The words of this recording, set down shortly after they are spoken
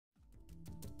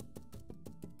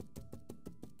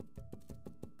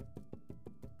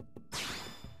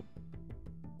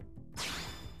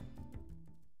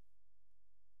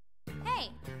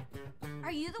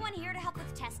Are you the one here to help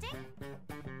with testing?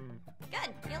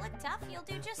 Good. You look tough. You'll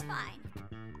do just fine.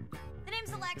 The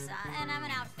name's Alexa, and I'm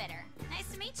an outfitter.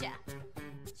 Nice to meet ya.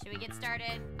 Should we get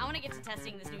started? I want to get to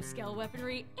testing this new scale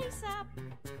weaponry ASAP.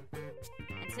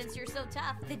 And since you're so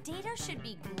tough, the data should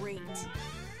be great.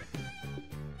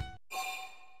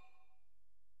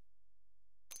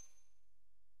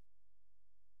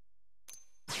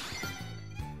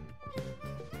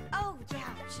 Oh,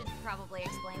 yeah, should probably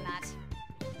explain that.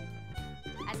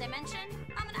 As I mentioned,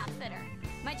 I'm an outfitter.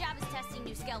 My job is testing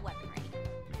new scale weaponry.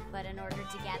 But in order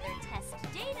to gather test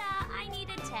data, I need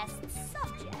a test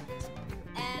subject.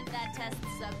 And that test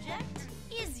subject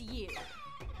is you.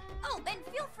 Oh, and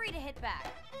feel free to hit back.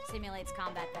 Simulates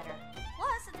combat better.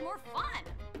 Plus, it's more fun.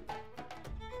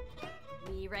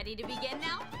 We ready to begin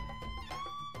now?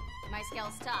 My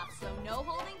scale's tough, so no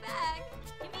holding back.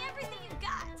 Give me everything you've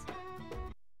got.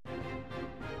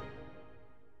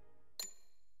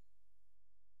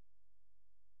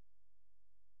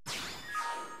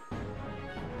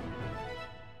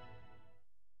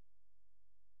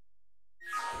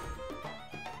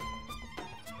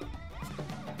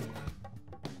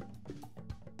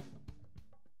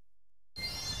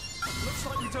 Looks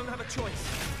like we don't have a choice.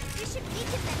 You should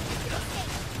weaken them to be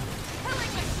safe.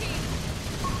 Killing machine!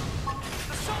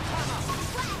 Assault hammer!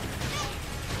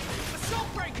 Assault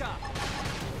breaker!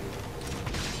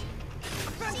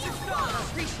 Offensive stance!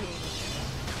 Appreciate it.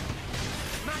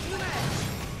 Magnum edge!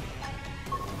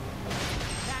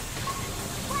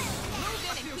 Move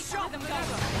in and keep Sharper them than going.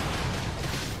 ever!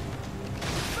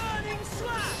 Burning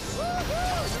slash!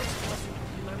 Woohoo!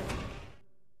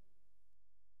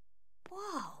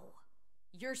 Whoa.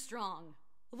 You're strong.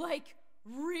 Like,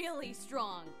 really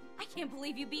strong. I can't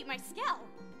believe you beat my Skell.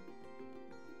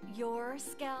 Your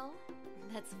Skell?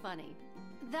 That's funny.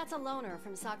 That's a loaner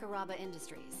from Sakuraba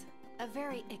Industries. A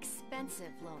very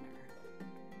expensive loaner.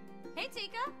 Hey,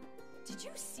 Tika. Did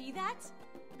you see that?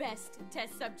 Best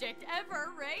test subject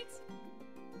ever, right?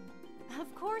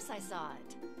 Of course I saw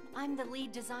it. I'm the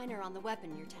lead designer on the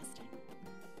weapon you're testing.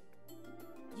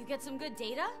 You get some good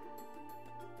data?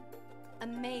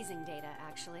 Amazing data,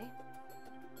 actually.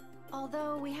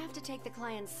 Although we have to take the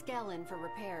client's Skell in for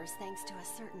repairs thanks to a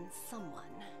certain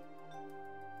someone.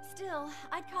 Still,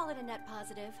 I'd call it a net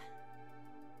positive.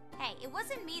 Hey, it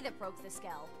wasn't me that broke the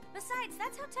Skell. Besides,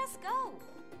 that's how tests go.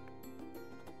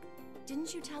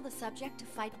 Didn't you tell the subject to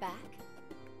fight back?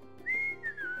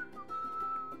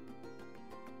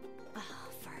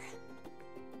 Oh,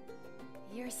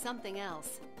 you're something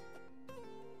else.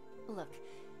 Look,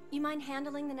 you mind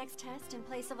handling the next test in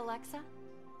place of Alexa?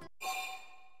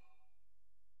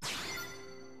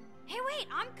 Hey, wait,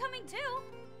 I'm coming too.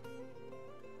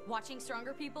 Watching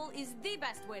stronger people is the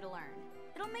best way to learn.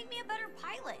 It'll make me a better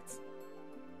pilot.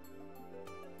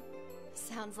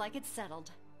 Sounds like it's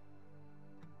settled.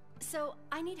 So,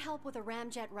 I need help with a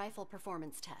ramjet rifle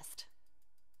performance test.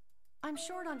 I'm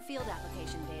short on field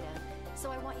application data,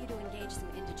 so I want you to engage some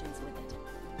indigents with it.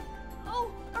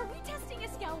 Oh, are we testing a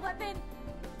Skell weapon?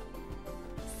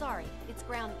 Sorry, it's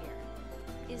ground gear.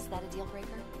 Is that a deal breaker?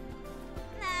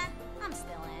 Nah, I'm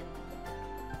still in.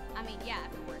 I mean, yeah,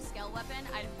 if it were a Skell weapon,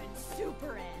 I'd have been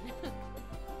super in.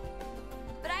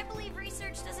 But I believe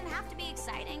research doesn't have to be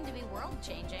exciting to be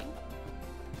world-changing.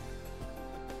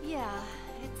 Yeah,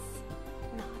 it's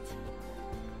not.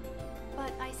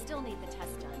 But I still need the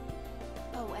test done.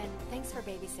 Oh, and thanks for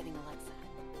babysitting Alexa.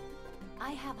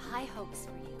 I have high hopes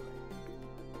for you.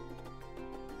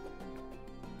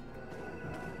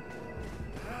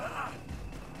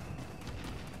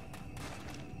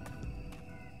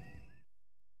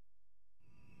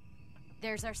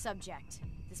 There's our subject.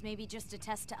 This may be just a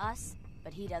test to us,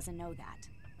 but he doesn't know that.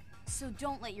 So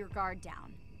don't let your guard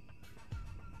down.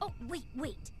 Oh,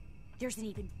 wait! There's an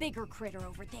even bigger critter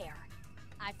over there.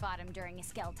 I fought him during a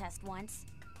Skell test once.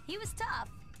 He was tough,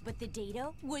 but the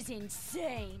data was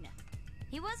insane.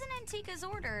 He wasn't in Tika's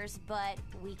orders, but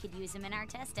we could use him in our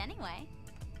test anyway.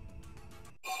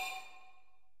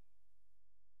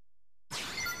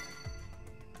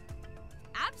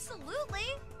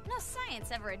 Absolutely! No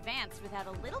science ever advanced without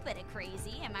a little bit of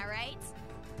crazy, am I right?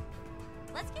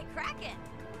 Let's get cracking!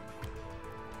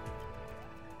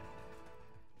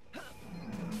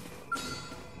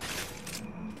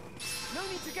 No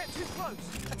need to get too close.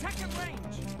 Attack at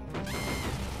range.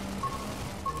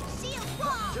 Shield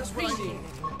wall! Just what I need.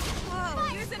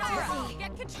 Whoa, use an aura!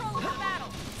 Get control of the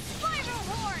battle! Spiral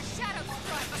Horn! Shadow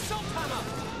Strike! Assault hammer.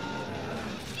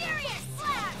 Furious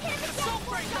Slap! Here we go! Assault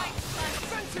breaker.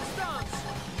 Offensive stance.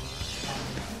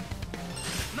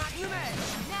 Magnum edge.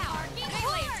 Now, our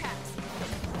melee attacks!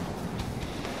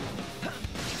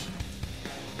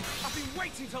 I've been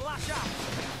waiting waiting to lash out.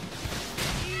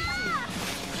 Easy.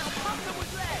 Now pump them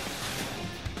with lead.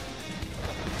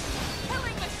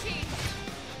 Killing machine!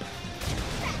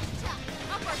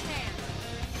 Upper hand!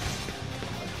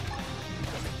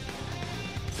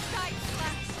 Side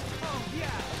slash! Oh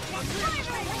yeah.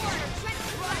 Fire horn!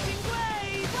 Riding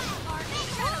blade.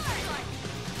 Shadow strike!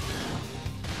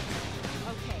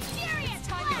 Okay. Furious!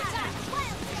 Time to attack!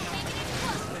 Taking it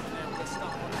close!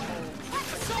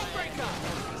 Assault breaker.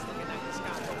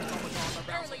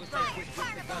 Early bird!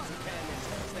 Carnival!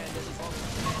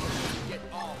 Get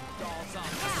all dolls up.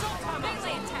 Now!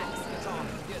 Melee attacks!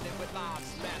 Dealing with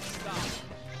lives messed up.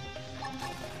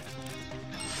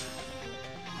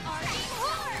 Arcing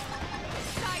horn!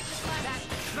 Side slash!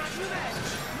 Magnum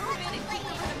edge. Move in and keep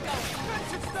the rhythm going!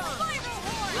 Defensive stun. Spiral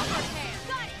horn! Upper hand!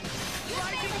 Got it! Use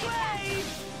Riding melee blade.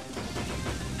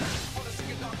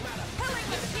 Killing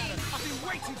machine! I've been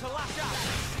waiting to lash out.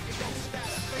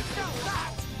 They felt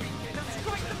that. Now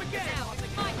strike them again. Now,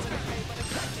 my turn!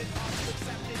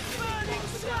 Burning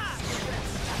slash.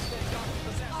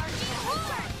 Arcing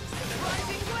horn!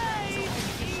 Riding blade.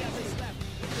 Easy.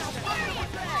 Now fire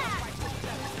with lead.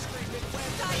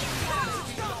 Side slash!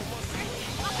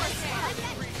 Upper hand!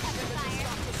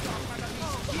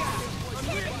 Yeah, I'm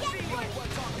really feeling it.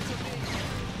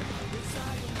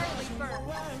 Early bird!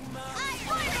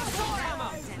 Spiral horn!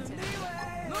 Hammer.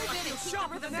 Move in and keep the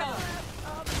Sharper rhythm than going! ever.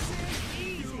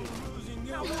 Easy.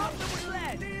 Now pump them with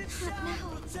lead.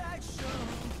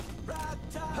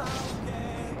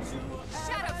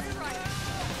 Shadow strike!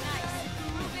 Nice!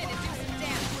 Move in and do some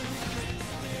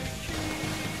damage!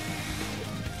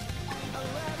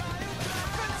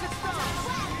 Defensive stun.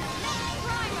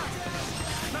 Primer!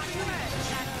 Magnum edge.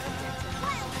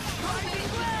 Riding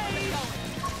blade!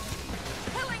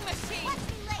 Killing machine!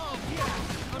 Oh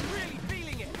yeah, I'm really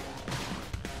feeling it.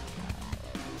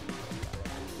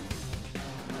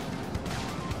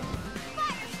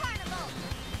 Fire carnival!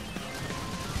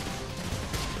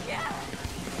 Yeah!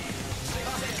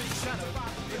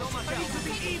 I need to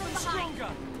be even stronger.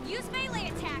 Use melee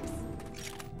attacks!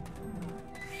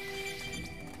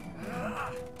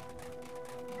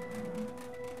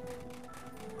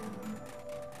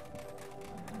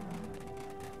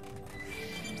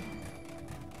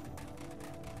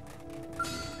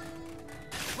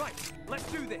 Right, let's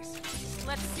do this.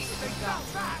 Let's see what They they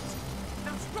felt got. that.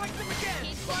 Now strike them again.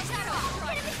 Keep shadow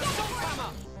strike! Assault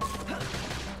hammer.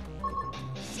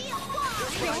 Shield wall!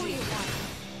 Show you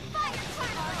Fire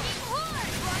carnival! Horn!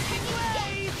 Riding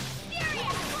blade.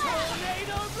 Furious blast!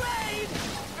 Tornado blade.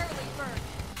 Early bird!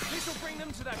 This will bring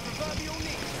them to their proverbial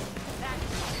knees. That's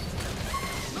it!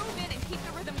 Move in and keep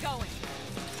the rhythm going!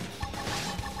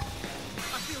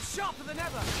 I feel sharper than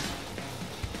ever.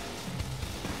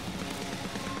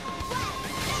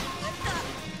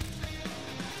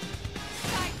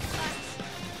 Side slash!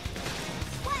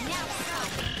 Now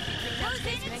stop! Nose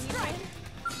in and strike!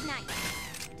 Nice.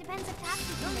 Depends if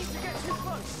that's No need to get too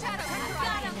close. Shadow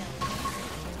got him!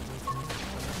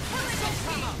 Killing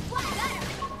machine! Got him!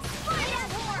 Fire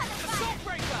horn! Assault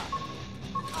breaker.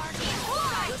 Arcing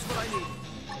horn! Just what I need.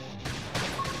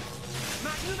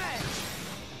 Magnum edge.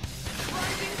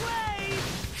 Riding blade.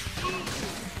 Easy.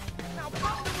 Now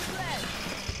pump them with lead.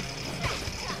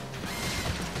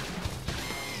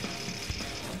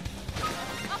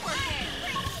 Upper hand!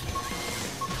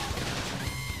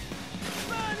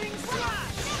 Burning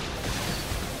slash.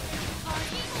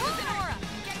 Arcing horn! Use an aura!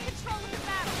 Get control of the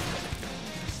battle!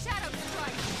 Shadow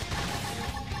strike!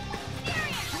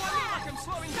 Furious Do I look like I'm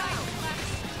slowing Side down? slash!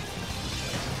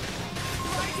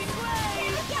 Riding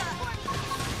blade.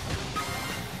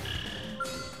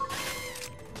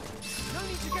 No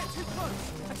need to get too close.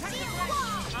 Attack the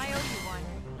range. I owe you one.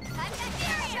 I've got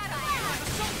Furious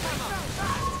Assault hammer.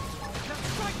 Now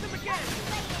strike them again.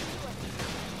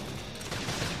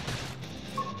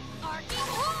 Arcing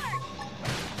horn!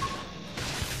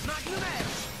 Magnum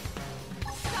edge.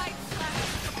 Side slash!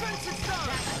 Offensive stun.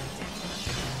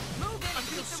 Move in I and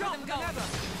feel keep the sharper rhythm than going! ever.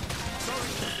 Sorry,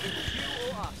 if it was you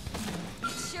or us.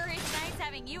 It sure is nice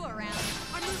having you around.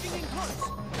 I'm moving in close.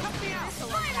 Help me out.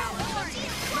 Spiral horn!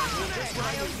 Magnum edge.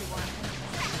 I owe you one.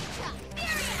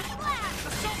 Furious blast!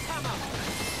 Assault hammer.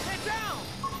 They're down.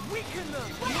 Weaken them.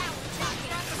 Now we're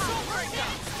talking! Assault breaker.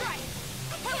 Strike!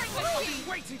 Killing I've machine! been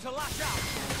waiting to lash out.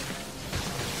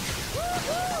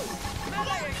 Woohoo!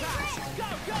 Melee attacks. Go,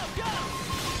 go, go.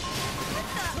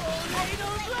 Tornado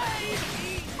blade.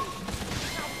 Easy.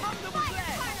 Now pump them with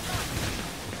lead.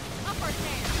 Upper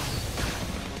hand!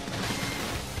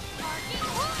 Arcing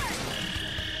horn!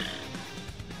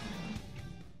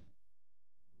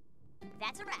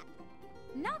 That's a wrap.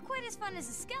 Not quite as fun as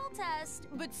a skill test,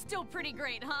 but still pretty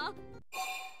great, huh?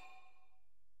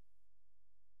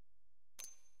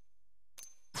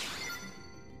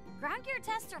 Junkyard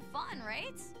tests are fun,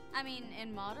 right? I mean,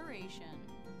 in moderation.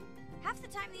 Half the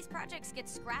time these projects get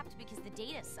scrapped because the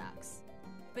data sucks.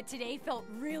 But today felt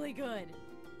really good.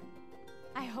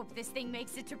 I hope this thing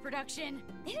makes it to production.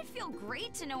 It'd feel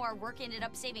great to know our work ended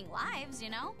up saving lives, you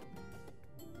know?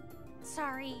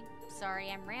 Sorry,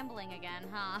 I'm rambling again,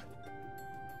 huh?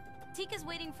 Tika's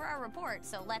waiting for our report,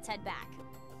 so let's head back.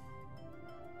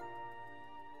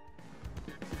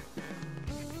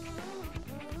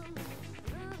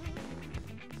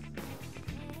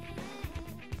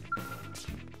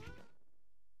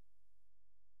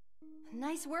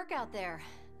 Nice work out there.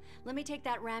 Let me take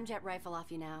that ramjet rifle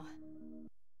off you now.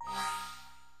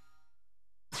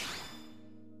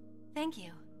 Thank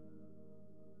you.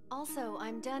 Also,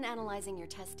 I'm done analyzing your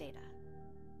test data.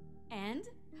 And?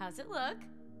 How's it look?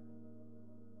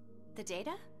 The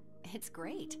data? It's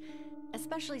great.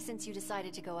 Especially since you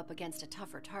decided to go up against a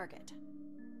tougher target.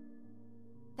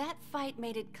 That fight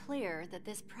made it clear that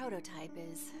this prototype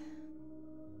is...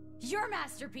 your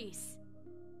masterpiece!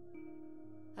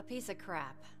 a piece of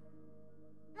crap.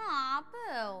 Aw,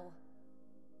 boo.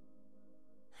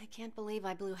 I can't believe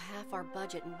I blew half our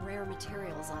budget in rare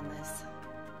materials on this.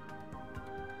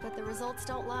 But the results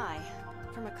don't lie.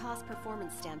 From a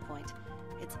cost-performance standpoint,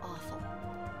 it's awful.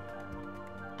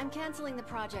 I'm canceling the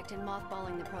project and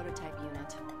mothballing the prototype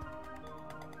unit.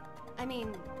 I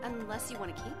mean, unless you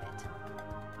want to keep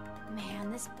it.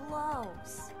 Man, this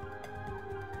blows.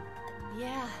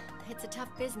 Yeah, it's a tough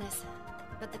business,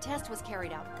 but the test was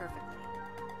carried out perfectly.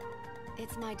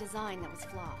 It's my design that was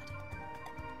flawed.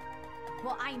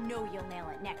 Well, I know you'll nail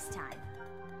it next time.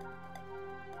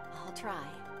 I'll try.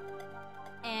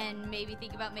 And maybe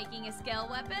think about making a scale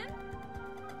weapon?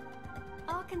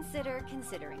 I'll consider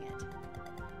considering it.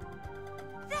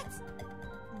 That's...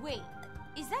 Wait,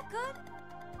 is that good?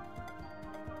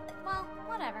 Well,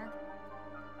 whatever.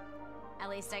 At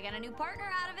least I got a new partner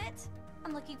out of it.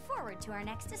 I'm looking forward to our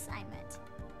next assignment.